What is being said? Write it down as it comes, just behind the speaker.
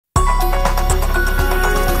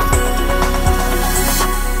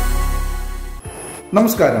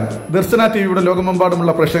നമസ്കാരം. ദർശന ടിവിയുടെ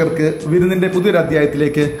ലോകമെമ്പാടുമുള്ള പ്രേക്ഷകർക്ക് വിരുന്നിന്റെ പുതിയൊരു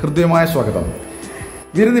അധ്യായത്തിലേക്ക് ഹൃദ്യമായ സ്വാഗതം.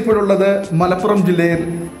 വിരുന്നിപ്പോഴുള്ളത് മലപ്പുറം ജില്ലയിൽ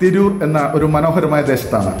തിരൂർ എന്ന ഒരു മനോഹരമായ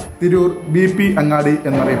ദേശത്താണ്. തിരൂർ BP അങ്ങാടി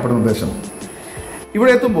എന്നറിയപ്പെടുന്ന ദേശം.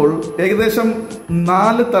 ഇവിടെ എത്തുമ്പോൾ ഏകദേശം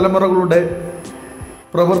 4 തലമുറകളുടെ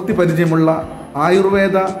പ്രവൃത്തി പരിചയമുള്ള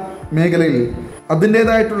ആയുർവേദ മേഖലയിൽ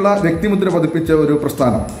അതിൻ്റെതായിട്ടുള്ള വ്യക്തിമുദ്ര പതിപ്പിച്ച ഒരു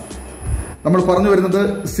പ്രസ്ഥാനം. നമ്മൾ പറഞ്ഞു വരുന്നത്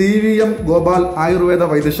V M ഗോപാൽ ആയുർവേദ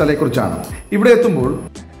വൈദ്യശാലയെക്കുറിച്ചാണ്. ഇവിടെ എത്തുമ്പോൾ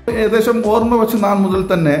ഏകദേശം ഓർമ്മ വെച്ച നാൾ മുതൽ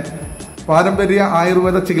തന്നെ പാരമ്പര്യ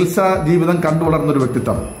ആയുർവേദ ചികിത്സാ ജീവിതം കണ്ടു വളർന്നൊരു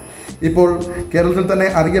വ്യക്തിത്വം. ഇപ്പോൾ കേരളത്തിൽ തന്നെ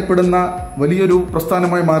അറിയപ്പെടുന്ന വലിയൊരു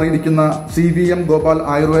പ്രസ്ഥാനമായി മാറിയിരിക്കുന്ന V M ഗോപാൽ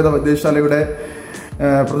ആയുർവേദ വൈദ്യശാലയുടെ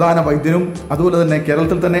പ്രധാന വൈദ്യനും അതുപോലെ തന്നെ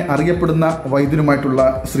കേരളത്തിൽ തന്നെ അറിയപ്പെടുന്ന വൈദ്യനുമായിട്ടുള്ള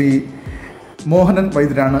ശ്രീ മോഹനൻ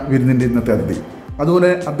വൈദ്യരാണ് വിരുന്നിൻ്റെ ഇന്നത്തെ അതിഥി.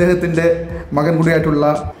 അതുപോലെ അദ്ദേഹത്തിൻ്റെ മകൻ കൂടിയായിട്ടുള്ള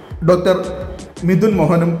ഡോക്ടർ മിഥുൻ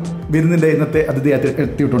മോഹനും വിരുന്നിൻ്റെ ഇന്നത്തെ അതിഥിയായിട്ട്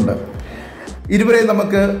എത്തിയിട്ടുണ്ട്. ഇരുവരെയും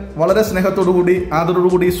നമുക്ക് വളരെ സ്നേഹത്തോടുകൂടി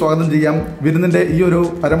ആദരവോടുകൂടി സ്വാഗതം ചെയ്യാം. വിരുന്നിൻ്റെ ഈ ഒരു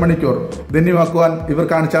അരമണിക്കൂർ ധന്യമാക്കുവാൻ ഇവർ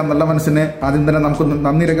കാണിച്ച നല്ല മനസ്സിനെ ആദ്യം തന്നെ നമുക്ക്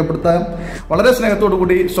നന്ദി രേഖപ്പെടുത്താം. വളരെ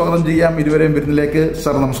സ്നേഹത്തോടുകൂടി സ്വാഗതം ചെയ്യാം ഇരുവരെയും വിരുന്നിലേക്ക്.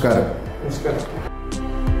 സർ, നമസ്കാരം. നമസ്കാരം.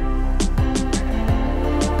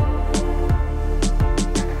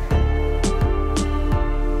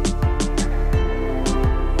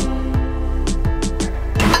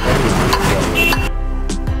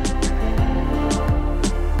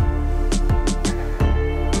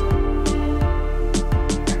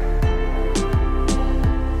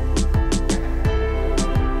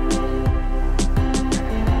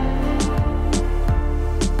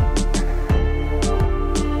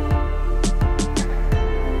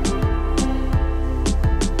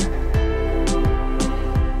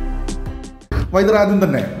 വൈദ്യരാദ്യം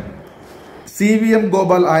തന്നെ V M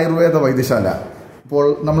ഗോപാൽ ആയുർവേദ വൈദ്യശാല ഇപ്പോൾ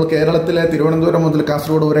നമ്മൾ കേരളത്തിലെ തിരുവനന്തപുരം മുതൽ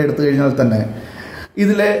കാസർഗോഡ് വരെ എടുത്തു കഴിഞ്ഞാൽ തന്നെ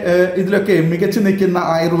ഇതിലൊക്കെ മികച്ചു നിൽക്കുന്ന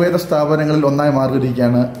ആയുർവേദ സ്ഥാപനങ്ങളിൽ ഒന്നായി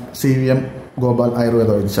മാറിയിരിക്കുകയാണ് V M ഗോപാൽ ആയുർവേദ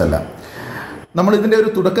വൈദ്യശാല. നമ്മൾ ഇതിൻ്റെ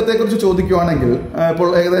ഒരു തുടക്കത്തെക്കുറിച്ച് ചോദിക്കുകയാണെങ്കിൽ ഇപ്പോൾ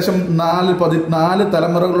ഏകദേശം 4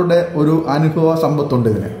 തലമുറകളുടെ ഒരു അനുഭവ സമ്പത്തുണ്ട്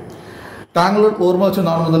ഇതിന്. താങ്കൾ ഓർമ്മ വെച്ച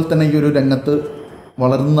നാൾ മുതൽ തന്നെ ഈ ഒരു രംഗത്ത്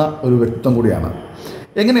വളർന്ന ഒരു വ്യക്തിത്വം കൂടിയാണ്.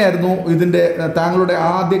 എങ്ങനെയായിരുന്നു ഇതിൻ്റെ താങ്കളുടെ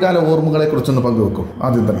ആദ്യകാല ഓർമ്മകളെ കുറിച്ചൊന്ന് പങ്കുവെക്കും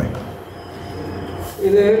ആദ്യം തന്നെ?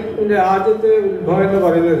 ഇതിൻ്റെ ആദ്യത്തെ ഉത്ഭവം എന്ന്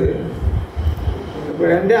പറയുന്നത്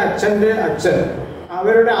എൻ്റെ അച്ഛൻ്റെ അച്ഛൻ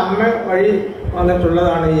അവരുടെ അമ്മ വഴി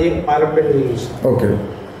വന്നിട്ടുള്ളതാണ് ഈ പാരമ്പര്യ ചികിത്സ. ഓക്കെ.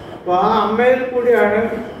 അപ്പോൾ ആ അമ്മയിൽ കൂടിയാണ്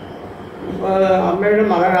അമ്മയുടെ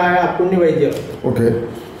മകനായ അപ്പുണ്ണി വൈദ്യർ. ഓക്കെ.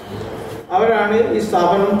 അവരാണ് ഈ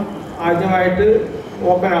സ്ഥാപനം ആദ്യമായിട്ട്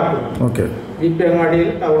ഓപ്പൺ ആക്കുന്നത്. ഓക്കെ. BP അങ്ങാടിയിൽ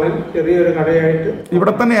ടൗണിൽ ചെറിയൊരു കടയായിട്ട്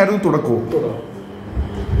ഇവിടെ തന്നെയായിരുന്നു തുടക്കവും.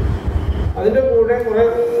 അതിൻ്റെ കൂടെ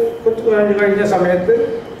കുറച്ച് കഴിഞ്ഞ സമയത്ത്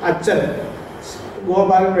അച്ഛൻ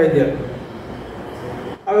ഗോപാൽ വൈദ്യർ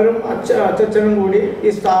അവരും അച്ഛനും കൂടി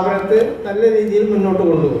ഈ സ്ഥാപനത്തെ നല്ല രീതിയിൽ മുന്നോട്ട്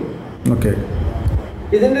കൊണ്ടുപോകും. ഓക്കെ.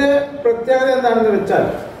 ഇതിൻ്റെ പ്രത്യേകത എന്താണെന്ന് വെച്ചാൽ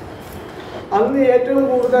അന്ന് ഏറ്റവും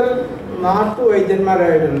കൂടുതൽ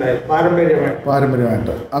നാട്ടുവൈദ്യന്മാരായിട്ടുണ്ടായി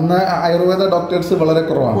പാരമ്പര്യമായിട്ട്. അന്ന് ആയുർവേദ ഡോക്ടേഴ്സ് വളരെ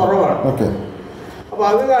കുറവാണ്. ഓക്കെ. അപ്പോൾ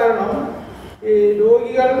അത് കാരണം ഈ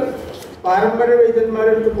രോഗികൾ പാരമ്പര്യ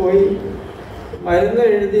വൈദ്യന്മാരെടുത്ത് പോയി മരുന്ന്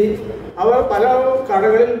എഴുതി അവർ പല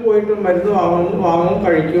കടകളിൽ പോയിട്ട് മരുന്ന് വാങ്ങും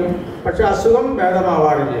കഴിക്കും. പക്ഷെ അസുഖം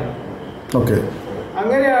ഭേദമാവാറില്ല. ഓക്കെ.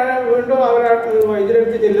 അങ്ങനെയാണ് വീണ്ടും അവർ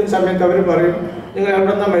വൈദ്യരെടുത്ത് ചെല്ലുന്ന സമയത്ത് അവർ പറയും, നിങ്ങൾ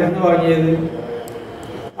എവിടെ നിന്നാണ് മരുന്ന് വാങ്ങിയത്?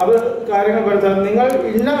 അവർ കാര്യങ്ങൾ പറയുന്നത്, നിങ്ങൾ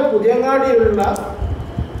ഇന്ന പുതിയങ്ങാടിയിലുള്ള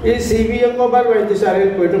ഈ V M ഗോപാൽ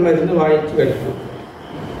വൈദ്യശാലയിൽ പോയിട്ട് മരുന്ന് വാങ്ങിച്ച് കഴിക്കും,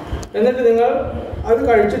 എന്നിട്ട് നിങ്ങൾ അത്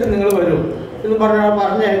കഴിച്ചിട്ട് നിങ്ങൾ വരും എന്ന്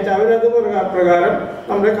പറഞ്ഞയച്ച് അവരത് പ്രകാരം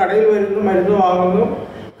നമ്മുടെ കടയിൽ വരുന്നു, മരുന്ന് വാങ്ങുന്നു,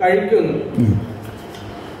 കഴിക്കുന്നു.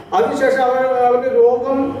 അതിനുശേഷം അവരുടെ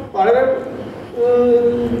രോഗം വളരെ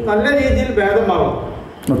നല്ല രീതിയിൽ ഭേദമാകും.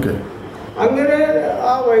 ഓക്കെ. അങ്ങനെ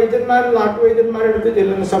ആ നാട്ടുവൈദ്യന്മാരെടുത്ത്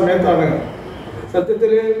ചെല്ലുന്ന സമയത്താണ്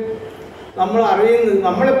സത്യത്തിൽ നമ്മൾ അറിയുന്നത്,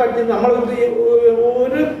 നമ്മളെ പറ്റി നമ്മൾ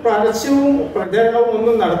ഒരു പരസ്യവും പ്രചരണവും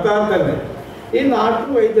ഒന്നും നടത്താതെ തന്നെ ഈ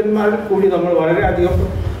നാട്ടുവൈദ്യന്മാരിൽ കൂടി നമ്മൾ വളരെയധികം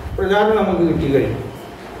പ്രചാരണം നമുക്ക് കിട്ടിക്കഴിഞ്ഞു.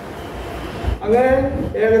 അങ്ങനെ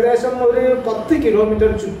ഏകദേശം ഒരു 10 കിലോമീറ്റർ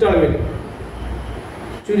ചുറ്റളവിൽ,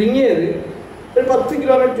 ചുരുങ്ങിയത് ഒരു 10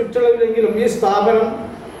 കിലോമീറ്റർ ചുറ്റളവിലെങ്കിലും ഈ സ്ഥാപനം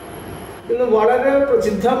ഇന്ന് വളരെ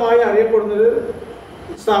പ്രസിദ്ധമായി അറിയപ്പെടുന്നൊരു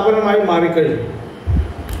സ്ഥാപനമായി മാറിക്കഴിഞ്ഞു.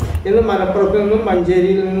 ഇന്ന് മലപ്പുറത്ത് നിന്നും,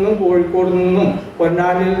 മഞ്ചേരിയിൽ നിന്നും, കോഴിക്കോട് നിന്നും,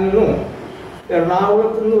 പൊന്നാനിയിൽ നിന്നും,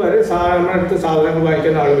 എറണാകുളത്ത് നിന്ന് വരെ നമ്മളെടുത്ത് സാധനങ്ങൾ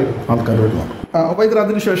വായിക്കുന്ന ആൾക്കാർ വരുന്നു. വൈദ്യർ,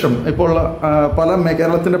 അതിനുശേഷം ഇപ്പോൾ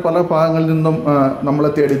കേരളത്തിൻ്റെ പല ഭാഗങ്ങളിൽ നിന്നും നമ്മളെ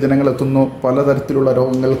തേടി ജനങ്ങളെത്തുന്നു. പലതരത്തിലുള്ള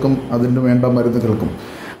രോഗങ്ങൾക്കും അതിന് വേണ്ട മരുന്നുകൾക്കും.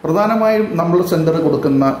 പ്രധാനമായും നമ്മൾ സെൻറ്റർ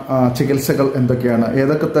കൊടുക്കുന്ന ചികിത്സകൾ എന്തൊക്കെയാണ്?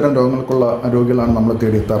 ഏതൊക്കെ തരം രോഗങ്ങൾക്കുള്ള രോഗികളാണ് നമ്മൾ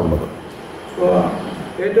തേടിയെത്താറുള്ളത്? അപ്പോൾ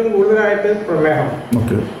ഏറ്റവും കൂടുതലായിട്ട് പ്രമേഹം,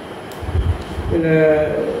 പിന്നെ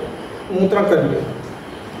മൂത്രക്കല്ല്,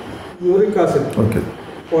 യൂറിക് ആസിഡ്,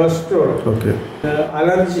 കൊളസ്ട്രോൾ,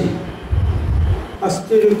 അലർജി,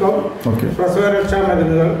 അസ്ഥിരൂപം, പ്രസവരക്ഷാ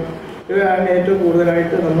മരുന്നുകൾ, ഇവയാണ് ഏറ്റവും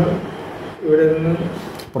കൂടുതലായിട്ട് നമ്മൾ ഇവിടെ നിന്ന്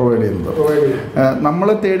പ്രൊവൈഡ് ചെയ്യുന്നത്.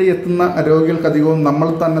 നമ്മളെ തേടി എത്തുന്ന രോഗികൾക്ക് അധികവും നമ്മൾ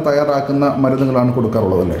തന്നെ തയ്യാറാക്കുന്ന മരുന്നുകളാണ്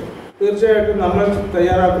കൊടുക്കാറുള്ളത് അല്ലേ? തീർച്ചയായിട്ടും നമ്മൾ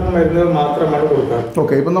തയ്യാറാക്കുന്ന മരുന്നുകൾ മാത്രമാണ് കൊടുക്കാറ്.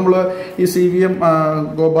 ഓക്കെ. ഇപ്പം നമ്മൾ ഈ CVM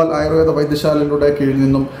ഗോപാൽ ആയുർവേദ വൈദ്യശാലയുടെ കീഴിൽ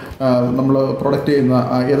നിന്നും നമ്മൾ പ്രൊഡക്റ്റ് ചെയ്യുന്ന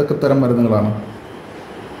ഏതൊക്കെ തരം മരുന്നുകളാണ്?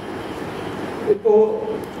 ഇപ്പോൾ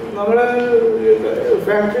നമ്മൾ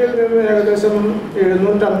ഫാക്ടറിയിൽ നിന്ന് ഏകദേശം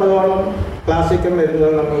 750ഓളം ക്ലാസിക്കൽ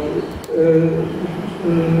മരുന്നുകൾ നമുക്ക്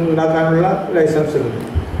ഉണ്ടാക്കാനുള്ള ലൈസൻസ് ഉണ്ട്.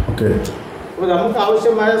 ഓക്കെ. അപ്പോൾ നമുക്ക്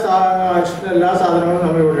ആവശ്യമായ എല്ലാ സാധനങ്ങളും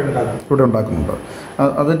നമ്മൾ ഇവിടെ ഉണ്ടാക്കുന്നുണ്ട്.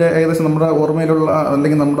 അതിൻ്റെ ഏകദേശം നമ്മുടെ ഓർമ്മയിലുള്ള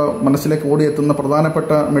അല്ലെങ്കിൽ നമ്മുടെ മനസ്സിലേക്ക് ഓടിയെത്തുന്ന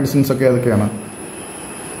പ്രധാനപ്പെട്ട മെഡിസിൻസ് ഒക്കെ ഏതൊക്കെയാണ്?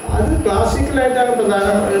 അത് ക്ലാസിക്കലായിട്ടാണ്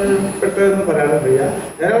പ്രധാനപ്പെട്ടതെന്ന് പറയാൻ വയ്യ.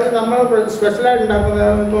 ഏതാണ്ട് നമ്മൾ സ്പെഷ്യലായിട്ട്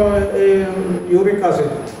ഉണ്ടാക്കുന്നത് ഇപ്പോൾ യൂറിക്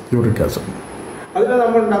ആസിഡ്, അതിന്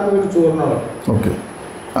നമ്മൾ ഉണ്ടാക്കുന്ന ഒരു ചൂർണ്ണമാണ്. ഓക്കെ.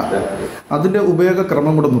 അതിൻ്റെ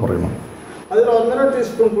ഉപയോഗക്രമം കൂടെ ഒന്ന് പറയുമോ? അതിൽ 1.5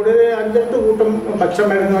 ടീസ്പൂൺ കൂടി 5-8 കൂട്ടം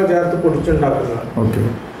പച്ചമരുന്നുകൾ ചേർത്ത് പൊടിച്ചുണ്ടാക്കുന്നതാണ്. ഓക്കെ.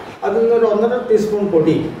 അതിൽ നിന്നൊരു 1.5 ടീസ്പൂൺ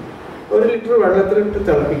പൊടി 1 ലിറ്റർ വെള്ളത്തിലിട്ട്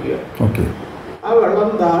തിളപ്പിക്കുക. ഓക്കെ. ആ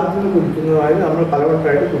വെള്ളം ദാഹത്തിന് കുടിക്കുന്നതായി നമ്മൾ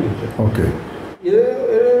പലവട്ടമായിട്ട് കുടിക്കുക. ഓക്കെ. ഇത്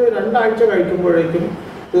ഒരു 2 ആഴ്ച കഴിക്കുമ്പോഴേക്കും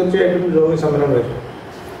തീർച്ചയായിട്ടും രോഗശമനം വരും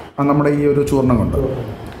നമ്മുടെ ഈ ഒരു ചൂർണ്ണം കൊണ്ട്.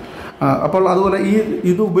 അപ്പോൾ അതുപോലെ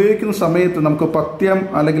ഇത് ഉപയോഗിക്കുന്ന സമയത്ത് നമുക്ക് പഥ്യം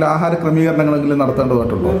അല്ലെങ്കിൽ ആഹാര ക്രമീകരണങ്ങളെങ്കിലും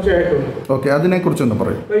നടത്തേണ്ടതായിട്ടുണ്ടോ? തീർച്ചയായിട്ടും. ഓക്കെ. അതിനെക്കുറിച്ചൊന്ന്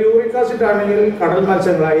പറയും. യൂറിക് ആസിഡ് ആണെങ്കിൽ കടൽ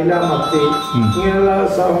മത്സ്യങ്ങൾ, അയില, മത്തി ഇങ്ങനെയുള്ള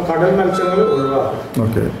കടൽ മത്സ്യങ്ങൾ ഒഴിവാക്കും.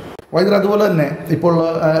 ഓക്കെ. വൈദ്യർ, അതുപോലെ തന്നെ ഇപ്പോൾ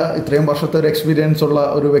ഇത്രയും വർഷത്തെ ഒരു എക്സ്പീരിയൻസ് ഉള്ള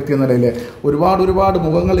ഒരു വ്യക്തി എന്ന നിലയിൽ ഒരുപാട്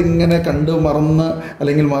മുഖങ്ങൾ ഇങ്ങനെ കണ്ട് മറന്ന്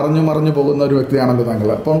അല്ലെങ്കിൽ മറഞ്ഞു പോകുന്ന ഒരു വ്യക്തിയാണല്ലോ താങ്കൾ.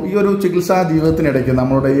 അപ്പം ഈ ഒരു ചികിത്സാ ജീവിതത്തിനിടയ്ക്ക്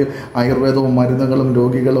നമ്മളുടെ ഈ ആയുർവേദവും മരുന്നുകളും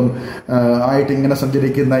രോഗികളും ആയിട്ട് ഇങ്ങനെ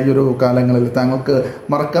സഞ്ചരിക്കുന്ന ഈ ഒരു കാലങ്ങളിൽ താങ്കൾക്ക്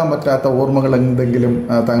മറക്കാൻ പറ്റാത്ത ഓർമ്മകൾ എന്തെങ്കിലും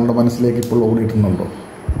താങ്കളുടെ മനസ്സിലേക്ക് ഇപ്പോൾ ഓടിയിട്ടുണ്ടോ?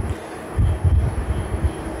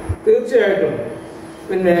 തീർച്ചയായിട്ടും.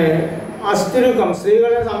 പിന്നെ അസ്ഥിരൂപം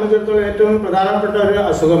സ്ത്രീകളെ സംബന്ധിച്ചിടത്തോളം ഏറ്റവും പ്രധാനപ്പെട്ട ഒരു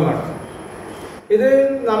അസുഖമാണ്. ഇത്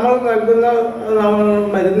നമ്മൾ നൽകുന്ന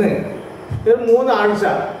മരുന്ന് ഒരു 3 ആഴ്ച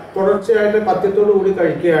തുടർച്ചയായിട്ട് പഥ്യത്തോടു കൂടി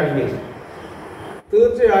കഴിക്കുകയാണെങ്കിൽ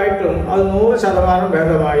തീർച്ചയായിട്ടും അത് 100%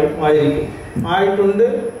 ഭേദമായിരിക്കും. ആയിട്ടുണ്ട്.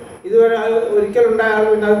 ഇതുവരെ ഒരിക്കലുണ്ടായാൽ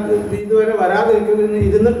പിന്നെ ഇതുവരെ വരാതിരിക്കുന്നതിന്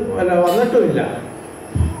വന്നിട്ടുമില്ല.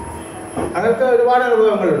 അങ്ങനത്തെ ഒരുപാട്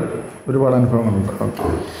അനുഭവങ്ങളുണ്ട്.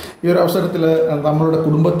 ഈ ഒരു അവസരത്തിൽ നമ്മളുടെ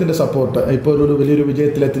കുടുംബത്തിൻ്റെ സപ്പോർട്ട് ഇപ്പോൾ ഒരു വലിയൊരു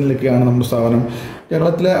വിജയത്തിലെത്തി നിൽക്കുകയാണ് നമ്മുടെ സ്ഥാപനം.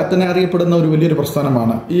 കേരളത്തിലെ തന്നെ അറിയപ്പെടുന്ന ഒരു വലിയൊരു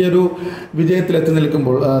പ്രസ്ഥാനമാണ്. ഈ ഒരു വിജയത്തിലെത്തി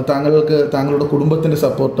നിൽക്കുമ്പോൾ താങ്കളുടെ കുടുംബത്തിൻ്റെ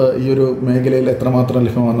സപ്പോർട്ട് ഈ ഒരു മേഖലയിൽ എത്രമാത്രം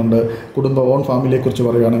ലഭ്യമാകുന്നുണ്ട്? ഓൺ ഫാമിലിയെക്കുറിച്ച്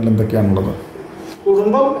പറയുകയാണെങ്കിൽ എന്തൊക്കെയാണുള്ളത്?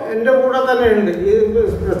 കുടുംബം എൻ്റെ കൂടെ തന്നെ ഉണ്ട്. ഈ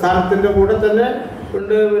പ്രസ്ഥാനത്തിൻ്റെ കൂടെ തന്നെ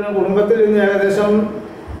ഉണ്ട്. പിന്നെ കുടുംബത്തിൽ ഇന്ന് ഏകദേശം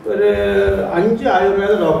ഒരു 5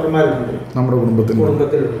 ആയുർവേദ ഡോക്ടർമാരുണ്ട് നമ്മുടെ കുടുംബത്തിലുണ്ട്.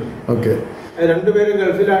 ഓക്കെ. 2 പേര്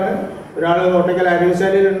ഗൾഫിലാണ്. ഒരാൾ കോട്ടയ്ക്കൽ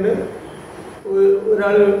ആരോഗ്യശാലയിലുണ്ട്,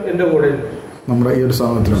 ഒരാൾ എൻ്റെ കൂടെ ഉണ്ട്, നമ്മുടെ ഈ ഒരു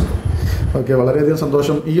സ്ഥാപനത്തിലുണ്ട്. ഓക്കെ. വളരെയധികം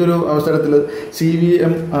സന്തോഷം. ഈ ഒരു അവസരത്തിൽ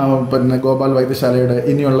CVM പിന്നെ ഗോപാൽ വൈദ്യശാലയുടെ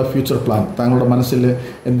ഇനിയുള്ള ഫ്യൂച്ചർ പ്ലാൻ, താങ്കളുടെ മനസ്സിൽ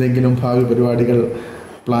എന്തെങ്കിലും ഭാവി പരിപാടികൾ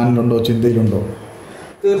പ്ലാനിലുണ്ടോ, ചിന്തയിലുണ്ടോ?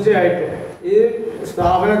 തീർച്ചയായിട്ടും ഈ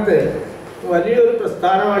സ്ഥാപനത്തെ വലിയൊരു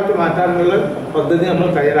പ്രസ്ഥാനമാക്കി മാറ്റാനുള്ള പദ്ധതി നമ്മൾ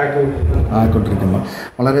ആയിക്കൊണ്ടിരിക്കുന്നു.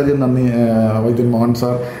 വളരെയധികം നന്ദി വൈദ്യൻ മോഹൻ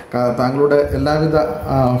സാർ. താങ്കളുടെ എല്ലാവിധ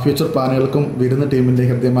ഫ്യൂച്ചർ പ്ലാനുകൾക്കും വിരുന്ന് ടീമിൻ്റെ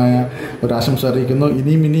ഹൃദ്യമായ ഒരു ആശംസ അറിയിക്കുന്നു.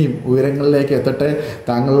 ഇനിയും ഉയരങ്ങളിലേക്ക് എത്തട്ടെ.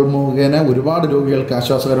 താങ്കൾ മുഖേന ഒരുപാട് രോഗികൾക്ക്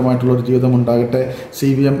ആശ്വാസകരമായിട്ടുള്ളൊരു ജീവിതം ഉണ്ടാകട്ടെ.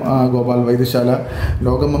 CVM ഗോപാൽ വൈദ്യശാല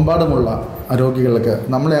ലോകമെമ്പാടുമുള്ള രോഗികൾക്ക്,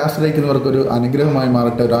 നമ്മളെ ആശ്രയിക്കുന്നവർക്കൊരു അനുഗ്രഹമായി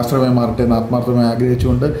മാറട്ടെ, ഒരു ആശ്രയമായി മാറട്ടെ എന്ന് ആത്മാർത്ഥമായി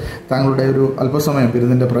ആഗ്രഹിച്ചുകൊണ്ട് താങ്കളുടെ ഒരു അല്പസമയം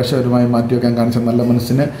വിരുന്നിൻ്റെ പ്രേക്ഷകരുമായി മാറ്റിവെക്കാൻ കാണിച്ച നല്ല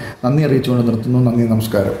മനസ്സിന് നന്ദി അറിയിച്ചുകൊണ്ട് നിർത്തുന്നു. നന്ദി,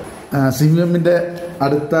 നമസ്കാരം. CVMൻ്റെ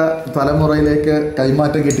അടുത്ത തലമുറയിലേക്ക്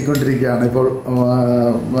കൈമാറ്റം കിട്ടിക്കൊണ്ടിരിക്കുകയാണ് ഇപ്പോൾ.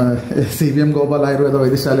 CVM ഗോപാൽ ആയുർവേദ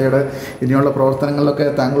വൈദ്യശാലയുടെ ഇനിയുള്ള പ്രവർത്തനങ്ങളിലൊക്കെ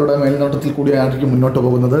താങ്കളുടെ മേൽനോട്ടത്തിൽ കൂടിയായിരിക്കും മുന്നോട്ട്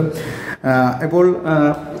പോകുന്നത്. ഇപ്പോൾ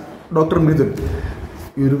ഡോക്ടർ മിഥുൻ,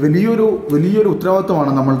 ഈ ഒരു വലിയൊരു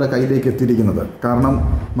ഉത്തരവാദിത്വമാണ് നമ്മളുടെ കയ്യിലേക്ക് എത്തിയിരിക്കുന്നത്. കാരണം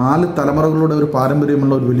 4 തലമുറകളുടെ ഒരു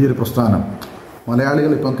പാരമ്പര്യമുള്ള ഒരു വലിയൊരു പ്രസ്ഥാനം.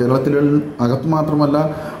 മലയാളികൾ ഇപ്പം കേരളത്തിൽ അകത്ത് മാത്രമല്ല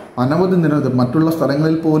അനവധി മറ്റുള്ള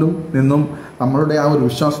സ്ഥലങ്ങളിൽ പോലും നിന്നും നമ്മളുടെ ആ ഒരു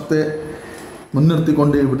വിശ്വാസത്തെ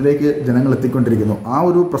മുൻനിർത്തിക്കൊണ്ട് ഇവിടേക്ക് ജനങ്ങൾ എത്തിക്കൊണ്ടിരിക്കുന്നു. ആ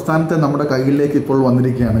ഒരു പ്രസ്ഥാനത്തെ നമ്മുടെ കയ്യിലേക്ക് ഇപ്പോൾ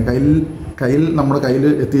വന്നിരിക്കുകയാണ്, നമ്മുടെ കയ്യിൽ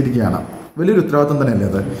എത്തിയിരിക്കുകയാണ്. വലിയൊരു ഉത്തരവാദിത്വം തന്നെയല്ലേ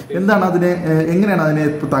അത്? എന്താണ് എങ്ങനെയാണ് അതിനെ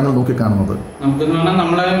താങ്കൾ നോക്കിക്കാണുന്നത്? നമുക്ക്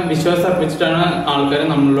നമ്മളെ വിശ്വാസം അർപ്പിച്ചിട്ടാണ് ആൾക്കാർ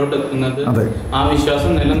നമ്മളിലോട്ട് എത്തുന്നത്. ആ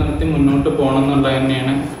വിശ്വാസം നിലനിർത്തി മുന്നോട്ട് പോകണം എന്നുള്ളത്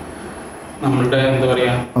തന്നെയാണ് നമ്മളുടെ എന്താ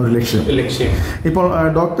പറയാ ഒരു ലക്ഷ്യം. ഇപ്പോൾ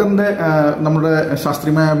ഡോക്ടറിന്റെ നമ്മുടെ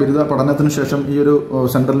ശാസ്ത്രീയമായ ബിരുദ പഠനത്തിന് ശേഷം ഈ ഒരു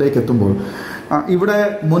സെന്ററിലേക്ക് എത്തുമ്പോൾ ഇവിടെ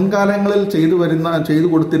മുൻകാലങ്ങളിൽ ചെയ്തു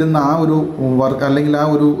കൊടുത്തിരുന്ന ആ ഒരു വർക്ക് അല്ലെങ്കിൽ ആ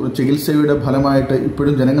ഒരു ചികിത്സയുടെ ഫലമായിട്ട്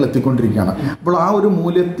ഇപ്പോഴും ജനങ്ങൾ എത്തിക്കൊണ്ടിരിക്കുകയാണ്. അപ്പോൾ ആ ഒരു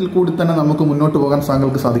മൂല്യത്തിൽ കൂടി തന്നെ നമുക്ക് മുന്നോട്ട് പോകാൻ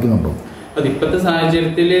താങ്കൾക്ക് സാധിക്കുന്നുണ്ടോ? അത് ഇപ്പോഴത്തെ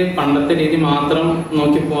സാഹചര്യത്തിൽ പണ്ടത്തെ രീതി മാത്രം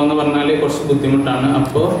നോക്കി പോകാന്ന് പറഞ്ഞാൽ കുറച്ച് ബുദ്ധിമുട്ടാണ്.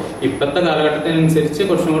 അപ്പോൾ ഇപ്പോഴത്തെ കാലഘട്ടത്തിനനുസരിച്ച്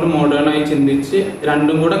കുറച്ചും കൂടെ മോഡേണായി ചിന്തിച്ച്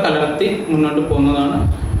രണ്ടും കൂടെ കലർത്തി മുന്നോട്ട് പോകുന്നതാണ്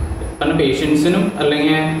കാരണം പേഷ്യൻസിനും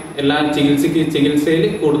അല്ലെങ്കിൽ എല്ലാ ചികിത്സയിൽ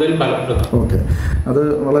കൂടുതൽ ഫലപ്രദം. ഓക്കെ, അത്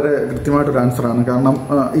വളരെ കൃത്യമായിട്ടൊരു ആൻസറാണ്. കാരണം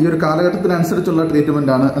ഈ ഒരു കാലഘട്ടത്തിനനുസരിച്ചുള്ള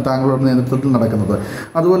ട്രീറ്റ്മെൻറ്റാണ് താങ്കളുടെ നേതൃത്വത്തിൽ നടക്കുന്നത്.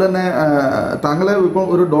 അതുപോലെ തന്നെ താങ്കളെ ഇപ്പോൾ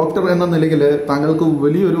ഒരു ഡോക്ടർ എന്ന നിലയിൽ താങ്കൾക്ക്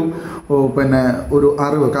വലിയൊരു ഒരു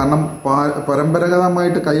അറിവ്, കാരണം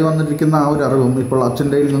പരമ്പരാഗതമായിട്ട് കൈവന്നിരിക്കുന്ന ആ ഒരു അറിവും ഇപ്പോൾ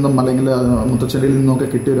അച്ഛൻ്റെയിൽ നിന്നും അല്ലെങ്കിൽ മുത്തച്ഛൻ്റെയിൽ നിന്നൊക്കെ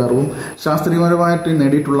കിട്ടിയ ഒരു അറിവും ശാസ്ത്രീയപരമായിട്ട്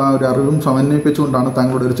നേടിയിട്ടുള്ള ആ ഒരു അറിവും സമന്വയിപ്പിച്ചുകൊണ്ടാണ്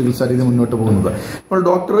താങ്കളുടെ ഒരു ചികിത്സാ രീതി മുന്നോട്ട് പോകുന്നത്. ഇപ്പോൾ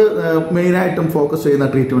ഡോക്ടർ മെയിനായിട്ടും ഫോക്കസ് ചെയ്യുന്ന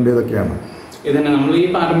ട്രീറ്റ്മെന്റ് ഏതൊക്കെയാണ്? ഇതന്നെ നമ്മൾ ഈ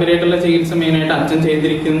പാരമ്പര്യമായിട്ടുള്ള ചികിത്സ മെയിനായിട്ട് അച്ഛൻ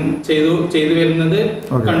ചെയ്തു വരുന്നത്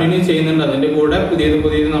കണ്ടിന്യൂ ചെയ്യുന്നുണ്ട്. അതിന്റെ കൂടെ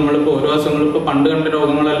പുതിയത് നമ്മളിപ്പോ ഓരോ അസുഖങ്ങളും ഇപ്പൊ പണ്ട് കണ്ട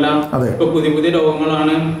രോഗങ്ങളെല്ലാം ഇപ്പൊ പുതിയ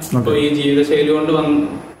രോഗങ്ങളാണ് ഇപ്പൊ ഈ ജീവിതശൈലി കൊണ്ട്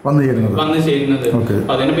വന്ന് ചെയ്യുന്നത്.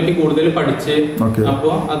 അതിനെപ്പറ്റി കൂടുതൽ പഠിച്ച്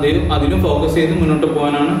അപ്പോൾ അതിലും ഫോക്കസ് ചെയ്ത് മുന്നോട്ട്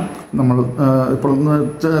പോകാനാണ് നമ്മൾ ഇപ്പോൾ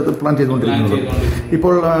പ്ലാൻ ചെയ്തുകൊണ്ടിരിക്കുന്നത്.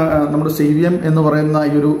 ഇപ്പോൾ നമ്മുടെ CVM എന്ന് പറയുന്ന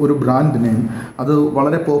ഈ ഒരു ബ്രാൻഡ് നെയിം അത്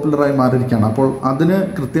വളരെ പോപ്പുലറായി മാറിയിരിക്കുകയാണ്. അപ്പോൾ അതിന്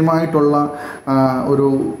കൃത്യമായിട്ടുള്ള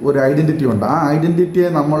ഒരു ഐഡന്റിറ്റി ഉണ്ട്. ആ ഐഡന്റിറ്റിയെ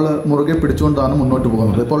നമ്മൾ മുറുകെ പിടിച്ചുകൊണ്ടാണ് മുന്നോട്ട്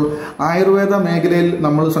പോകുന്നത്. ഇപ്പോൾ ആയുർവേദ മേഖലയിൽ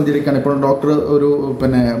നമ്മൾ സഞ്ചരിക്കാൻ ഇപ്പോൾ ഡോക്ടർ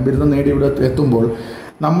ബിരുദം നേടി ഇവിടെ എത്തുമ്പോൾ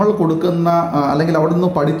നമ്മൾ കൊടുക്കുന്ന അല്ലെങ്കിൽ അവിടെ നിന്ന്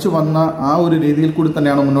പഠിച്ചു വന്ന ആ ഒരു രീതിയിൽ കൂടി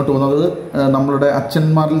തന്നെയാണ് മുന്നോട്ട് പോകുന്നത്. നമ്മളുടെ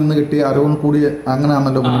അച്ഛന്മാരിൽ നിന്ന് കിട്ടിയ അറിവും കൂടി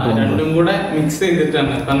അങ്ങനെയാണല്ലോ മുന്നോട്ട് പോകുന്നത്. രണ്ടും കൂടെ മിക്സ്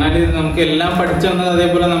ചെയ്തിട്ടാണ്. പറഞ്ഞാൽ നമുക്ക് എല്ലാം പഠിച്ചു വന്നത്.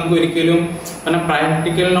 അതേപോലെ നമുക്ക് ഒരിക്കലും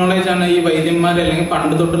പ്രാക്ടിക്കൽ നോളേജ് ആണ് ഈ വൈദ്യന്മാർ അല്ലെങ്കിൽ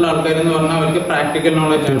പണ്ട് തൊട്ടുള്ള ആൾക്കാർ എന്ന് പറഞ്ഞാൽ അവർക്ക് പ്രാക്ടിക്കൽ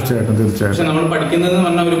നോളേജ് തീർച്ചയായിട്ടും. പക്ഷെ നമ്മൾ പഠിക്കുന്നത് എന്ന്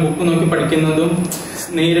പറഞ്ഞാൽ ഒരു ബുക്ക് നോക്കി പഠിക്കുന്നതും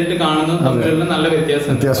നേരിട്ട് കാണുന്നതും തമ്മിലുള്ള നല്ല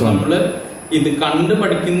വ്യത്യാസം. നമ്മള് ഇത് കണ്ട്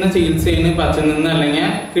പഠിക്കുന്ന ചികിത്സയാണ് അച്ഛൻ നിന്ന് അല്ലെങ്കിൽ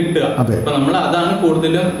കിട്ടുക. അപ്പൊ നമ്മൾ അതാണ്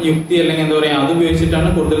കൂടുതലും യുക്തി അല്ലെങ്കിൽ എന്താ പറയാ അത് ഉപയോഗിച്ചിട്ടാണ്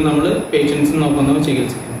കൂടുതലും നമ്മൾ പേഷ്യൻസ് നോക്കുന്നതും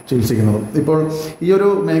ചികിത്സിക്കുന്നത്. ഇപ്പോൾ ഈ ഒരു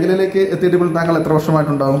മേഖലയിലേക്ക് എത്തിയിട്ട് താങ്കൾ എത്ര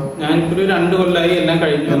വർഷമായിട്ടുണ്ടാവും? ഞാനിപ്പോ 2 കൊല്ലമായി എല്ലാം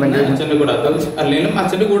കഴിഞ്ഞു. അച്ഛന്റെ കൂടെ അല്ലെങ്കിലും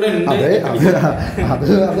അച്ഛന്റെ കൂടെ ഉണ്ട്. അത്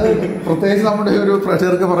പ്രത്യേകിച്ച് നമ്മുടെ ഒരു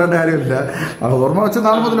പ്രഷർക്ക് പറയേണ്ട കാര്യമില്ല. ഓർമ്മ വെച്ച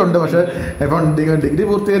നാൾ മുതലുണ്ട്. പക്ഷെ ഇപ്പം ഡിഗ്രി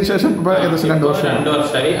പൂർത്തിയായ ശേഷം ഏകദേശം 2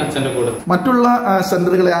 വർഷമായി അച്ഛന്റെ കൂടെ. മറ്റുള്ള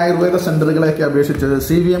സെന്ററുകളെ ആയുർവേദ സെന്ററുകളെയൊക്കെ അപേക്ഷിച്ച്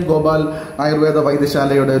VM ഗോപാൽ ആയുർവേദ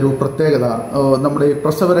വൈദ്യശാലയുടെ ഒരു പ്രത്യേകത നമ്മുടെ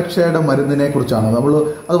പ്രസവരക്ഷയുടെ മരുന്നിനെ കുറിച്ചാണ്.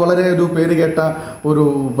 അത് വളരെ ഒരു പേര് കേട്ട ഒരു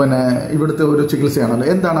ഇവിടുത്തെ ഒരു ചികിത്സയാണല്ലോ.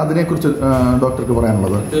 എന്താണ് അതിനെക്കുറിച്ച് ഡോക്ടർക്ക്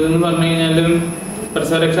പറയാനുള്ളത്? ഇതെന്ന് പറഞ്ഞു കഴിഞ്ഞാൽ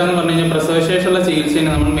പ്രസവരക്ഷ എന്ന് പറഞ്ഞു കഴിഞ്ഞാൽ പ്രസവശേഷമുള്ള ചികിത്സയാണ്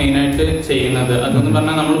നമ്മൾ മെയിനായിട്ട് ചെയ്യുന്നത്. അതെന്ന്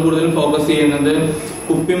പറഞ്ഞാൽ നമ്മൾ കൂടുതലും ഫോക്കസ് ചെയ്യുന്നത്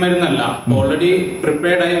കുപ്പിമരുന്നല്ല, ഓൾറെഡി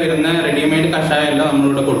പ്രിപ്പയർഡ് ആയി വരുന്ന റെഡിമെയ്ഡ് കഷായമല്ല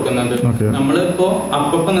നമ്മളിവിടെ കൊടുക്കുന്നത്. നമ്മളിപ്പോ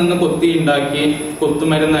അപ്പം നിന്ന് കൊത്തി ഉണ്ടാക്കി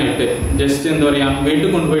കൊത്തുമരുന്നായിട്ട് ജസ്റ്റ് എന്താ പറയാ വീട്ടിൽ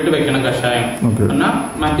കൊണ്ടുപോയിട്ട് വെക്കണം കഷായം. എന്നാൽ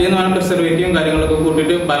മറ്റേന്ന് പറഞ്ഞാൽ പ്രിസർവേറ്റീവും കാര്യങ്ങളൊക്കെ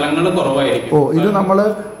കൂട്ടിയിട്ട് ഫലങ്ങൾ കുറവായിരിക്കും. ഇത് നമ്മള്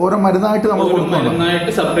ഓരോ മരുന്നായിട്ട്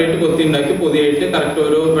സെപ്പറേറ്റ് കൊത്തി ഉണ്ടാക്കി പൊതിയായിട്ട് കറക്റ്റ്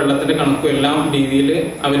ഓരോ വെള്ളത്തിന്റെ കണക്കും എല്ലാം രീതിയിൽ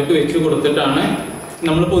അവർക്ക് വെച്ച് കൊടുത്തിട്ടാണ്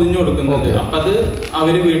നമ്മൾ പൊതിഞ്ഞു കൊടുക്കുന്നത്. അപ്പൊ അത്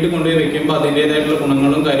അവര് വീട്ടിൽ കൊണ്ടുപോയി വെക്കുമ്പോ അതിന്റേതായിട്ടുള്ള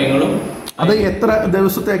ഗുണങ്ങളും കാര്യങ്ങളും. അത് എത്ര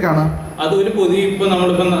ദിവസത്തേക്കാണ്? അത് ഒരു പൊതി ഇപ്പൊ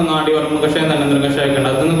നമ്മളിപ്പോ നാടിവർമ്മ കഷായം തന്നന്തര കഷായം ഉണ്ട്.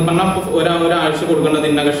 അതെന്നൊക്കെ പറഞ്ഞാൽ ഒരാഴ്ച കൊടുക്കേണ്ടത്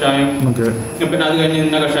ഇന്ന കഷായം, പിന്നെ അത് കഴിഞ്ഞ്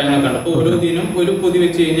ഇന്ന കഷായം എന്നൊക്കെ ഉണ്ട്. അപ്പൊ ഓരോ ദിനം ഒരു പൊതി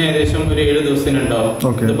വെച്ച് കഴിഞ്ഞാൽ ഏകദേശം ഒരു 7 ദിവസത്തിനുണ്ടാവും.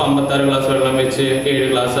 ഇപ്പൊ 56 ഗ്ലാസ് വെള്ളം വെച്ച് 7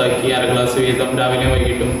 ഗ്ലാസ് ആക്കി 1/2 ഗ്ലാസ് വീതം രാവിലെ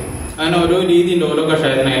വൈകിട്ടും അങ്ങനെ ഓരോ രീതിയുണ്ട്. ഓരോ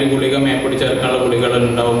കഷായത്തിന് അതിൽ ഗുളിക മേപ്പൊടി ചേർക്കാനുള്ള ഗുളികൾ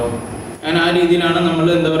ഉണ്ടാവും. അങ്ങനെ ആ രീതിയിലാണ് നമ്മൾ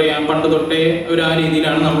എന്താ പറയാ പണ്ട് തൊട്ടേ ആ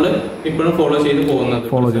രീതിയിലാണ് നമ്മൾ ഇപ്പോഴും ഫോളോ ചെയ്ത് പോകുന്നത്.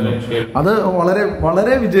 അത് വളരെ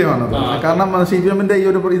വളരെ വിജയമാണ്. കാരണം CVMന്റെ ഈ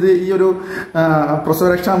ഒരു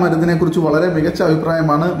പ്രസവരക്ഷാ മരുന്നിനെ കുറിച്ച് വളരെ മികച്ച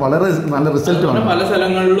അഭിപ്രായമാണ്. വളരെ നല്ല റിസൾട്ട്. പല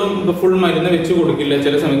സ്ഥലങ്ങളിലും ഫുൾ മരുന്ന് വെച്ച് കൊടുക്കില്ല.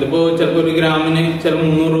 ചില സമയത്ത് ഇപ്പോ ചിലപ്പോൾ 1 ഗ്രാമിന് ചിലപ്പോൾ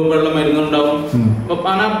 300 രൂപയുള്ള മരുന്നുണ്ടാവും. അപ്പൊ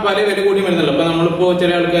പല വില കൂടിയ മരുന്നല്ല. അപ്പൊ നമ്മളിപ്പോ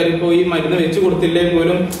ചില ആൾക്കാർ ഇപ്പോ ഈ മരുന്ന് വെച്ച് കൊടുത്തില്ലേ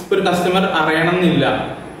പോലും ഒരു കസ്റ്റമർ അറിയണമെന്നില്ല.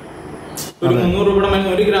 ഒരു 300 രൂപയുടെ മരുന്ന്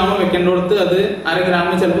 1 ഗ്രാം വെക്കേണ്ടടുത്ത് അത് 1/2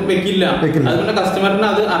 ഗ്രാമിന് ചിലപ്പോൾ വെക്കില്ല. അതുകൊണ്ട് കസ്റ്റമറിന്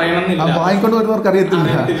അത് അറിയണമെന്നില്ല. വാങ്ങിക്കൊണ്ട് വരുന്നവർക്ക് അറിയത്തില്ല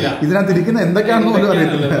ഇതിനകത്ത് ഇരിക്കുന്ന എന്തൊക്കെയാണെന്ന് പോലും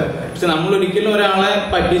അറിയത്തില്ല. പക്ഷെ നമ്മൾ ഒരിക്കലും ഒരാളെ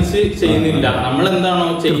പറ്റിച്ച് ചെയ്യുന്നില്ല. നമ്മൾ എന്താണോ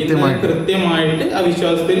ചെയ്യുന്നത് കൃത്യമായിട്ട് ആ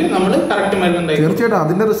വിശ്വാസത്തിൽ നമ്മൾ കറക്റ്റ് മരുന്നുണ്ടായി. തീർച്ചയായിട്ടും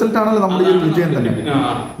അതിന്റെ റിസൾട്ട് ആണല്ലോ നമ്മുടെ ഈ ഒരു വിജയം തന്നെ.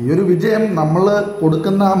 ഈ ഒരു വിജയം നമ്മൾ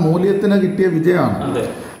കൊടുക്കുന്ന ആ മൂല്യത്തിന് കിട്ടിയ വിജയമാണ്.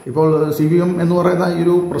 ഇപ്പോൾ CVM എന്ന് പറയുന്ന ഈ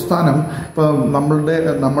ഒരു പ്രസ്ഥാനം ഇപ്പം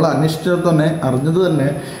നമ്മൾ അന്വേഷിച്ചത് തന്നെ അറിഞ്ഞത് തന്നെ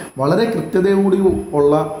വളരെ കൃത്യതയോടി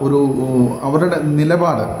ഉള്ള അവരുടെ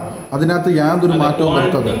നിലപാട് അതിനകത്ത് യാതൊരു മാറ്റവും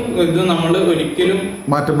വരുത്തത് ഇത് നമ്മൾ ഒരിക്കലും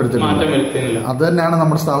മാറ്റം വരുത്തുന്നില്ല. അത് തന്നെയാണ്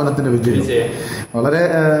നമ്മുടെ സ്ഥാപനത്തിന്റെ വിജയം. വളരെ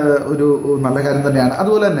ഒരു നല്ല കാര്യം തന്നെയാണ്.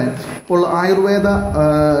 അതുപോലെ തന്നെ ഇപ്പോൾ ആയുർവേദ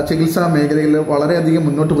ചികിത്സാ മേഖലയിൽ വളരെയധികം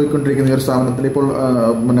മുന്നോട്ട് പോയിക്കൊണ്ടിരിക്കുന്ന ഈ ഒരു സ്ഥാപനത്തിൽ ഇപ്പോൾ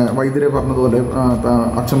പിന്നെ വൈദ്യരെ പറഞ്ഞതുപോലെ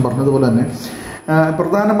അച്ഛൻ പറഞ്ഞതുപോലെ തന്നെ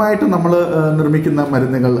പ്രധാനമായിട്ടും നമ്മൾ നിർമ്മിക്കുന്ന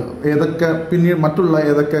മരുന്നുകൾ ഏതൊക്കെ, പിന്നീട് മറ്റുള്ള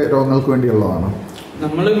ഏതൊക്കെ രോഗങ്ങൾക്ക് വേണ്ടിയുള്ളതാണ്?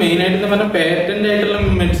 നമ്മൾ മെയിൻ ആയിട്ട് പറഞ്ഞാൽ പേറ്റന്റ് ആയിട്ടുള്ള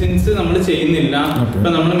മെഡിസിൻസ് നമ്മൾ ചെയ്യുന്നില്ല. ഇപ്പൊ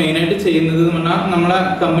നമ്മൾ മെയിൻ ആയിട്ട് ചെയ്യുന്നത് പറഞ്ഞാൽ നമ്മളെ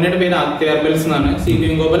കമ്പനിയുടെ പേര് ആദിത്യ ഹെർബൽസ് എന്നാണ്. V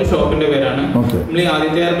M GOPAL ഷോപ്പിന്റെ പേരാണ്. നമ്മൾ ഈ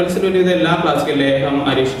ആദിത്യ ഹെർബൽസിൽ ഒരു ഇതെല്ലാം പ്ലാസ്റ്റിക് ലേഹം,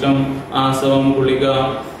 അരിഷ്ടം, ആസവം, ഗുളിക,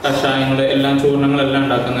 കഷായങ്ങള് എല്ലാം, ചൂർണങ്ങളെല്ലാം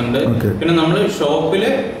ഉണ്ടാക്കുന്നുണ്ട്. പിന്നെ നമ്മൾ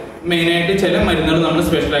ഷോപ്പില് മെയിൻ ആയിട്ട് ചില മരുന്നുകൾ നമ്മൾ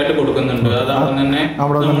സ്പെഷ്യൽ ആയിട്ട് കൊടുക്കുന്നുണ്ട്. അതാണ് തന്നെ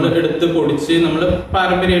നമ്മൾ എടുത്ത് പൊടിച്ച് നമ്മൾ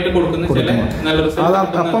പാരമ്പര്യമായിട്ട് കൊടുക്കുന്ന ചില നല്ല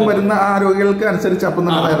അപ്പം വരുന്ന ആ രോഗികൾക്ക് അനുസരിച്ച് അപ്പം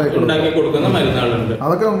ഉണ്ടാക്കി കൊടുക്കുന്ന മരുന്നുകളുണ്ട്.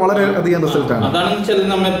 അതൊക്കെ വളരെ അധികം റിസൾട്ട് ആണ്. അതാണ് വെച്ചാൽ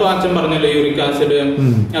നമ്മളിപ്പോ അച്ഛൻ പറഞ്ഞല്ലോ യൂറിക് ആസിഡ്,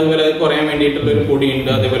 അതുപോലെ കുറയാൻ വേണ്ടിയിട്ടുള്ള ഒരു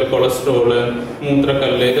പൊടിയുണ്ട്, അതേപോലെ കൊളസ്ട്രോള്,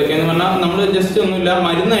 മൂത്രക്കല്ല്, ഇതൊക്കെയെന്ന് പറഞ്ഞാൽ നമ്മൾ ജസ്റ്റ് ഒന്നുമില്ല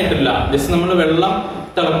മരുന്നായിട്ടില്ല, ജസ്റ്റ് നമ്മൾ വെള്ളം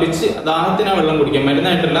തിളപ്പിച്ച് ദാഹത്തിന് വെള്ളം കുടിക്കാം,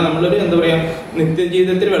 മരുന്നായിട്ടല്ല. നമ്മളൊരു എന്താ പറയാ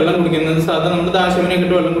നിത്യജീവിതത്തിൽ വെള്ളം കുടിക്കുന്നത് സാധാരണ നമ്മൾ ദാശമനൊക്കെ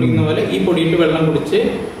ഇട്ട് വെള്ളം കുടിക്കുന്ന പോലെ ഈ പൊടിയിട്ട് വെള്ളം കുടിച്ച്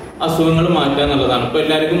അസുഖങ്ങൾ മാറ്റുക എന്നുള്ളതാണ്. ഇപ്പൊ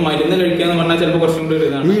എല്ലാവർക്കും മരുന്ന് കഴിക്കാന്ന് പറഞ്ഞാൽ ചിലപ്പോൾ കുറച്ചും കൂടി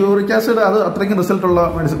ഇതാണ്. ഈ യൂറിക് ആസിഡ് അത് അത്രയ്ക്കും റിസൾട്ട് ഉള്ള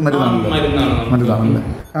മരുന്നാണ്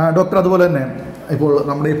ഡോക്ടർ. അതുപോലെ തന്നെ ഇപ്പോൾ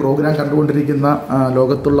നമ്മുടെ ഈ പ്രോഗ്രാം കണ്ടുകൊണ്ടിരിക്കുന്ന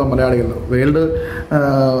ലോകത്തുള്ള മലയാളികൾ, വേൾഡ്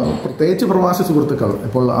പ്രത്യേകിച്ച് പ്രവാസി സുഹൃത്തുക്കൾ,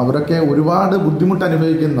 ഇപ്പോൾ അവരൊക്കെ ഒരുപാട് ബുദ്ധിമുട്ട്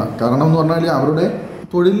അനുഭവിക്കുന്ന കാരണം എന്ന് പറഞ്ഞാൽ അവരുടെ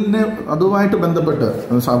തൊഴിലിന് അതുമായിട്ട് ബന്ധപ്പെട്ട്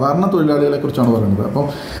സാധാരണ തൊഴിലാളികളെ കുറിച്ചാണ് പറയുന്നത്. അപ്പം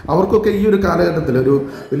അവർക്കൊക്കെ ഈ ഒരു കാലഘട്ടത്തിൽ ഒരു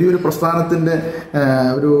വലിയൊരു പ്രസ്ഥാനത്തിൻ്റെ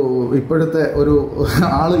ഒരു ഇപ്പോഴത്തെ ഒരു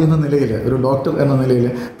ആൾ എന്ന നിലയിൽ, ഒരു ഡോക്ടർ എന്ന നിലയിൽ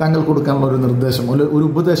താങ്കൾ കൊടുക്കാനുള്ള ഒരു നിർദ്ദേശം, ഒരു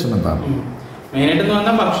ഉപദേശം എന്താണ്? മെയിനായിട്ട്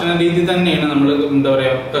പറഞ്ഞാൽ ഭക്ഷണ രീതി തന്നെയാണ്. നമ്മൾ എന്താ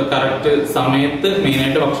പറയാ കറക്റ്റ് സമയത്ത്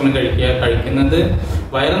മെയിനായിട്ട് ഭക്ഷണം കഴിക്കുന്നത്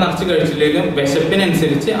വയറ് നിറച്ച് കഴിച്ചില്ലെങ്കിലും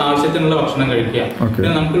വിശപ്പിനനുസരിച്ച് ആവശ്യത്തിനുള്ള ഭക്ഷണം കഴിക്കുക.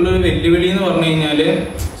 പിന്നെ നമുക്കുള്ളൊരു വെല്ലുവിളി എന്ന് പറഞ്ഞു കഴിഞ്ഞാല്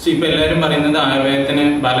ഇപ്പൊ എല്ലാവരും പറയുന്നത് ആയുർവേദത്തിന്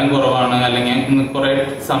ബലം കുറവാണ്, അല്ലെങ്കിൽ കുറെ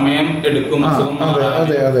സമയം എടുക്കും അസുഖം.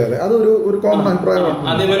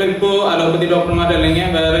 അതേപോലെ ഇപ്പോ അലോപ്പതി ഡോക്ടർമാർ അല്ലെങ്കിൽ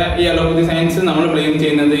വേറെ ഈ അലോപ്പതി സയൻസ് നമ്മൾ ബ്ലെയിം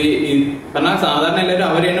ചെയ്യുന്നത് പറഞ്ഞാൽ സാധാരണ എല്ലാവരും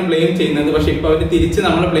അവരെയാണ് ബ്ലെയിം ചെയ്യുന്നത്. പക്ഷെ ഇപ്പൊ അവർ തിരിച്ച്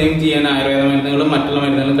നമ്മൾ ബ്ലെയിം ചെയ്യാൻ ആയുർവേദ മരുന്നുകളും മറ്റുള്ള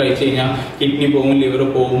മരുന്നുകളും കഴിച്ചു കഴിഞ്ഞാൽ കിഡ്നി പോവും, ലിവർ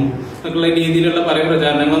പോവും എന്നൊക്കെയുള്ള രീതിയിലുള്ള പല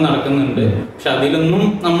പ്രചാരണങ്ങളും നടക്കുന്നുണ്ട്. പക്ഷെ അതിലൊന്നും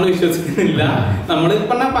നമ്മൾ വിശ്വസിക്കുന്നില്ല. നമ്മൾ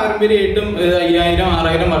പറഞ്ഞാൽ പാരമ്പര്യമായിട്ടും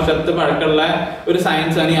 5000-6000 വർഷത്തെ പഴക്കമുള്ള ഒരു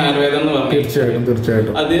സയൻസ് ആണ് ഈ ആയുർവേദം എന്ന് പറഞ്ഞത്.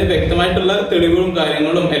 തീർച്ചയായിട്ടും അത് വ്യക്തമായിട്ടുള്ള തെളിവുകളും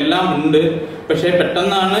കാര്യങ്ങളും എല്ലാം ഉണ്ട്. പക്ഷെ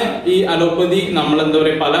പെട്ടെന്നാണ് ഈ അലോപ്പതി നമ്മൾ എന്താ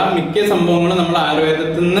പറയാ മിക്ക സംഭവങ്ങളും നമ്മൾ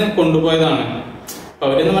ആയുർവേദത്തിൽ നിന്ന് കൊണ്ടുപോയതാണ്. അപ്പൊ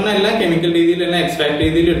അവരെന്ന് പറഞ്ഞാൽ എല്ലാം കെമിക്കൽ രീതിയിൽ എല്ലാം എക്സ്ട്രാക്ട്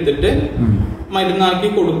രീതിയിൽ എടുത്തിട്ട് മരുന്നാക്കി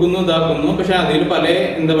കൊടുക്കുന്നു, ഇതാക്കുന്നു. പക്ഷെ അതിൽ പല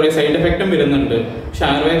എന്താ പറയാ സൈഡ് എഫക്റ്റും വരുന്നുണ്ട്. പക്ഷെ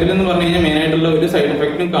ആയുർവേദത്തിൽ എന്ന് പറഞ്ഞു കഴിഞ്ഞാൽ മെയിൻ ആയിട്ടുള്ള ഒരു സൈഡ്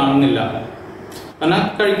എഫക്റ്റും കാണുന്നില്ല. കാരണം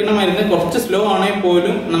കഴിക്കുന്ന മരുന്ന് കുറച്ച് സ്ലോ ആണെങ്കിൽ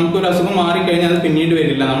പോലും നമുക്കൊരു അസുഖം മാറിക്കഴിഞ്ഞാൽ അത് പിന്നീട്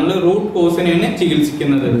വരില്ല. നമ്മൾ റൂട്ട് കോസിനെയാണ്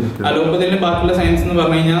ചികിത്സിക്കുന്നത്. അലോപ്പതിയിലെ ബാക്കിയുള്ള സയൻസ് എന്ന്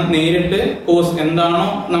പറഞ്ഞു കഴിഞ്ഞാൽ നേരിട്ട് കോസ് എന്താണോ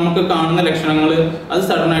നമുക്ക് കാണുന്ന ലക്ഷണങ്ങൾ അത്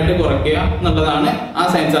സഡൻ ആയിട്ട് കുറയ്ക്കുക എന്നുള്ളതാണ് ആ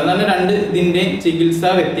സയൻസ്. അതാണ് രണ്ട് ഇതിന്റെ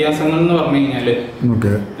ചികിത്സാ വ്യത്യാസങ്ങൾ എന്ന് പറഞ്ഞു കഴിഞ്ഞാല്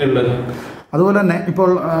ഉള്ളത്. അതുപോലെ തന്നെ ഇപ്പോൾ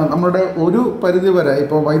നമ്മുടെ ഒരു പരിധിവരെ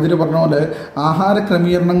ഇപ്പോൾ വൈദ്യുതി പറഞ്ഞ പോലെ ആഹാര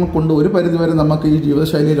ക്രമീകരണങ്ങൾ കൊണ്ട് ഒരു പരിധിവരെ നമുക്ക് ഈ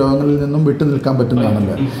ജീവിതശൈലി രോഗങ്ങളിൽ നിന്നും വിട്ടു നിൽക്കാൻ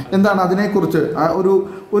പറ്റുന്നതാണല്ലോ. എന്താണ് അതിനെക്കുറിച്ച്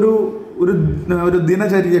ഒരു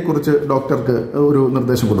ദിനചര്യയെക്കുറിച്ച് ഡോക്ടർക്ക് ഒരു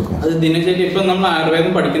നിർദ്ദേശം കൊടുക്കും? അത് ദിനചര്യ ഇപ്പം നമ്മൾ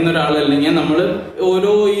ആയുർവേദം പഠിക്കുന്ന ഒരാളല്ലെങ്കിൽ നമ്മൾ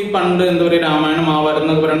ഓരോ ഈ പണ്ട് എന്താ പറയുക രാമായണം മഹാഭാരതം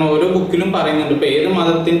എന്നൊക്കെ പറയുന്ന ഓരോ ബുക്കിലും പറയുന്നുണ്ട്. ഇപ്പൊ ഏത്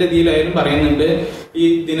മതത്തിന്റെ ഇതിലായാലും പറയുന്നുണ്ട് ഈ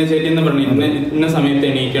ദിനചര്യ എന്ന് പറഞ്ഞിരുന്ന ഇന്ന സമയത്ത്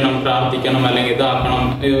എണീക്കണം, പ്രാർത്ഥിക്കണം, അല്ലെങ്കിൽ ഇതാക്കണം,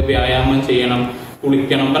 വ്യായാമം ചെയ്യണം,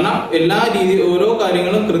 കുളിക്കണം, പറഞ്ഞാൽ എല്ലാ രീതി ഓരോ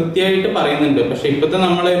കാര്യങ്ങളും കൃത്യമായിട്ട് പറയുന്നുണ്ട്. പക്ഷെ ഇപ്പത്തെ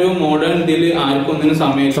നമ്മളെ ഒരു മോഡേൺ ഇതിൽ ആർക്കും ഒന്നിനും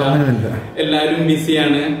സമയമില്ല, എല്ലാരും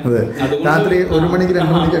ബിസിയാണ്. രാത്രി 1 മണിക്ക്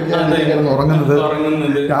 2 മണിക്കൊക്കെ ഉറങ്ങുന്നത്,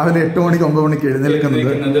 രാവിലെ 8 മണിക്ക് 9 മണിക്ക്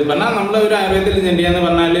എഴുന്നേൽക്കുന്നത്. പറഞ്ഞാൽ നമ്മളെ ഒരു ആയുർവേദത്തിൽ ചെണ്ടിയാന്ന്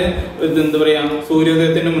പറഞ്ഞാല് എന്താ പറയാ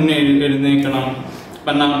സൂര്യോദയത്തിന് മുന്നേ എഴുന്നേൽക്കണം,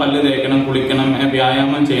 പറഞ്ഞാൽ പല്ല് തേക്കണം, കുളിക്കണം,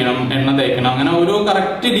 വ്യായാമം ചെയ്യണം, എണ്ണ തേക്കണം, അങ്ങനെ ഓരോ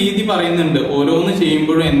കറക്റ്റ് രീതി പറയുന്നുണ്ട്. ഓരോന്ന്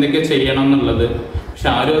ചെയ്യുമ്പോഴും എന്തൊക്കെ ചെയ്യണം എന്നുള്ളത്. പക്ഷെ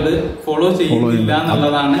ആരും അത് ഫോളോ ചെയ്യുന്നില്ല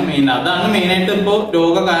എന്നുള്ളതാണ് മെയിൻ. അതാണ് മെയിനായിട്ട് ഇപ്പോ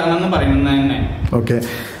രോഗകാരണം എന്ന് പറയുന്നത് തന്നെ.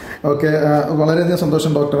 ഓക്കെ, വളരെയധികം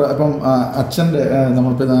സന്തോഷം ഡോക്ടർ. അപ്പം അച്ഛൻ്റെ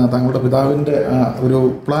താങ്കളുടെ പിതാവിൻ്റെ ഒരു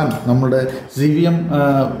പ്ലാൻ നമ്മുടെ V M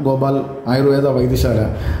ഗോപാൽ ആയുർവേദ വൈദ്യശാല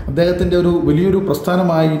അദ്ദേഹത്തിൻ്റെ ഒരു വലിയൊരു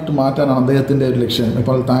പ്രസ്ഥാനമായിട്ട് മാറ്റാനാണ് അദ്ദേഹത്തിൻ്റെ ഒരു ലക്ഷ്യം.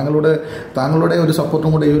 ഇപ്പോൾ താങ്കളുടെ ഒരു സപ്പോർട്ടും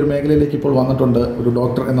കൂടെ ഈ ഒരു മേഖലയിലേക്ക് ഇപ്പോൾ വന്നിട്ടുണ്ട്, ഒരു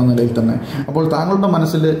ഡോക്ടർ എന്ന നിലയിൽ തന്നെ. അപ്പോൾ താങ്കളുടെ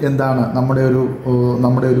മനസ്സിൽ എന്താണ് നമ്മുടെ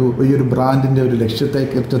ഒരു ഈ ഒരു ബ്രാൻഡിൻ്റെ ഒരു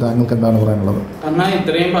ലക്ഷ്യത്തെക്കുറിച്ച് താങ്കൾക്ക് എന്താണ് പറയാനുള്ളത്? കാരണം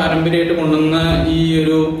ഇത്രയും പാരമ്പര്യമായിട്ട് കൊണ്ടുവന്ന ഈ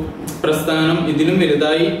ഒരു പ്രസ്ഥാനം ഇതിലും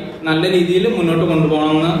വലുതായി നല്ല രീതിയിൽ മുന്നോട്ട്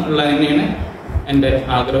കൊണ്ടുപോകണം എന്നുള്ളത് തന്നെയാണ് എൻ്റെ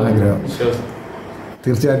ആഗ്രഹം.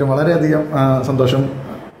 തീർച്ചയായിട്ടും വളരെയധികം സന്തോഷം.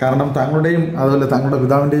 കാരണം താങ്കളുടെയും അതുപോലെ താങ്കളുടെ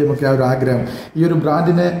പിതാവിൻ്റെയും ഒക്കെ ആ ഒരു ആഗ്രഹം ഈ ഒരു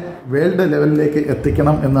ബ്രാൻഡിനെ വേൾഡ് ലെവലിലേക്ക്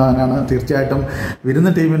എത്തിക്കണം എന്നതാണ്. തീർച്ചയായിട്ടും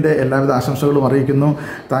വിരുന്ന് ടീമിൻ്റെ എല്ലാവിധ ആശംസകളും അറിയിക്കുന്നു.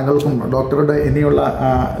 താങ്കൾക്കും ഡോക്ടറുടെ ഇനിയുള്ള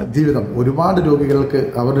ജീവിതം ഒരുപാട് രോഗികൾക്ക്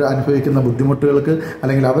അവർ അനുഭവിക്കുന്ന ബുദ്ധിമുട്ടുകൾക്ക്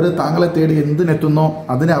അല്ലെങ്കിൽ അവർ താങ്കളെ തേടി എന്തിനെത്തുന്നോ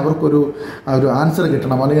അതിന് അവർക്കൊരു ആൻസർ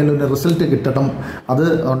കിട്ടണം, അല്ലെങ്കിൽ ഒരു റിസൾട്ട് കിട്ടണം, അത്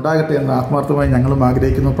ഉണ്ടാകട്ടെ എന്ന് ആത്മാർത്ഥമായി ഞങ്ങളും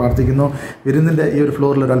ആഗ്രഹിക്കുന്നു, പ്രാർത്ഥിക്കുന്നു. വിരുന്നിൻ്റെ ഈ ഒരു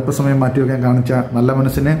ഫ്ലോറിൽ ഒരു അല്പസമയം മാറ്റിവെക്കാൻ കാണിച്ച നല്ല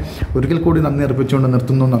മനസ്സിനെ ഒരിക്കൽ കൂടി നന്ദി അർപ്പിച്ചുകൊണ്ട്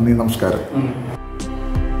നിർത്തുന്നു. നന്ദി, നമസ്കാരം.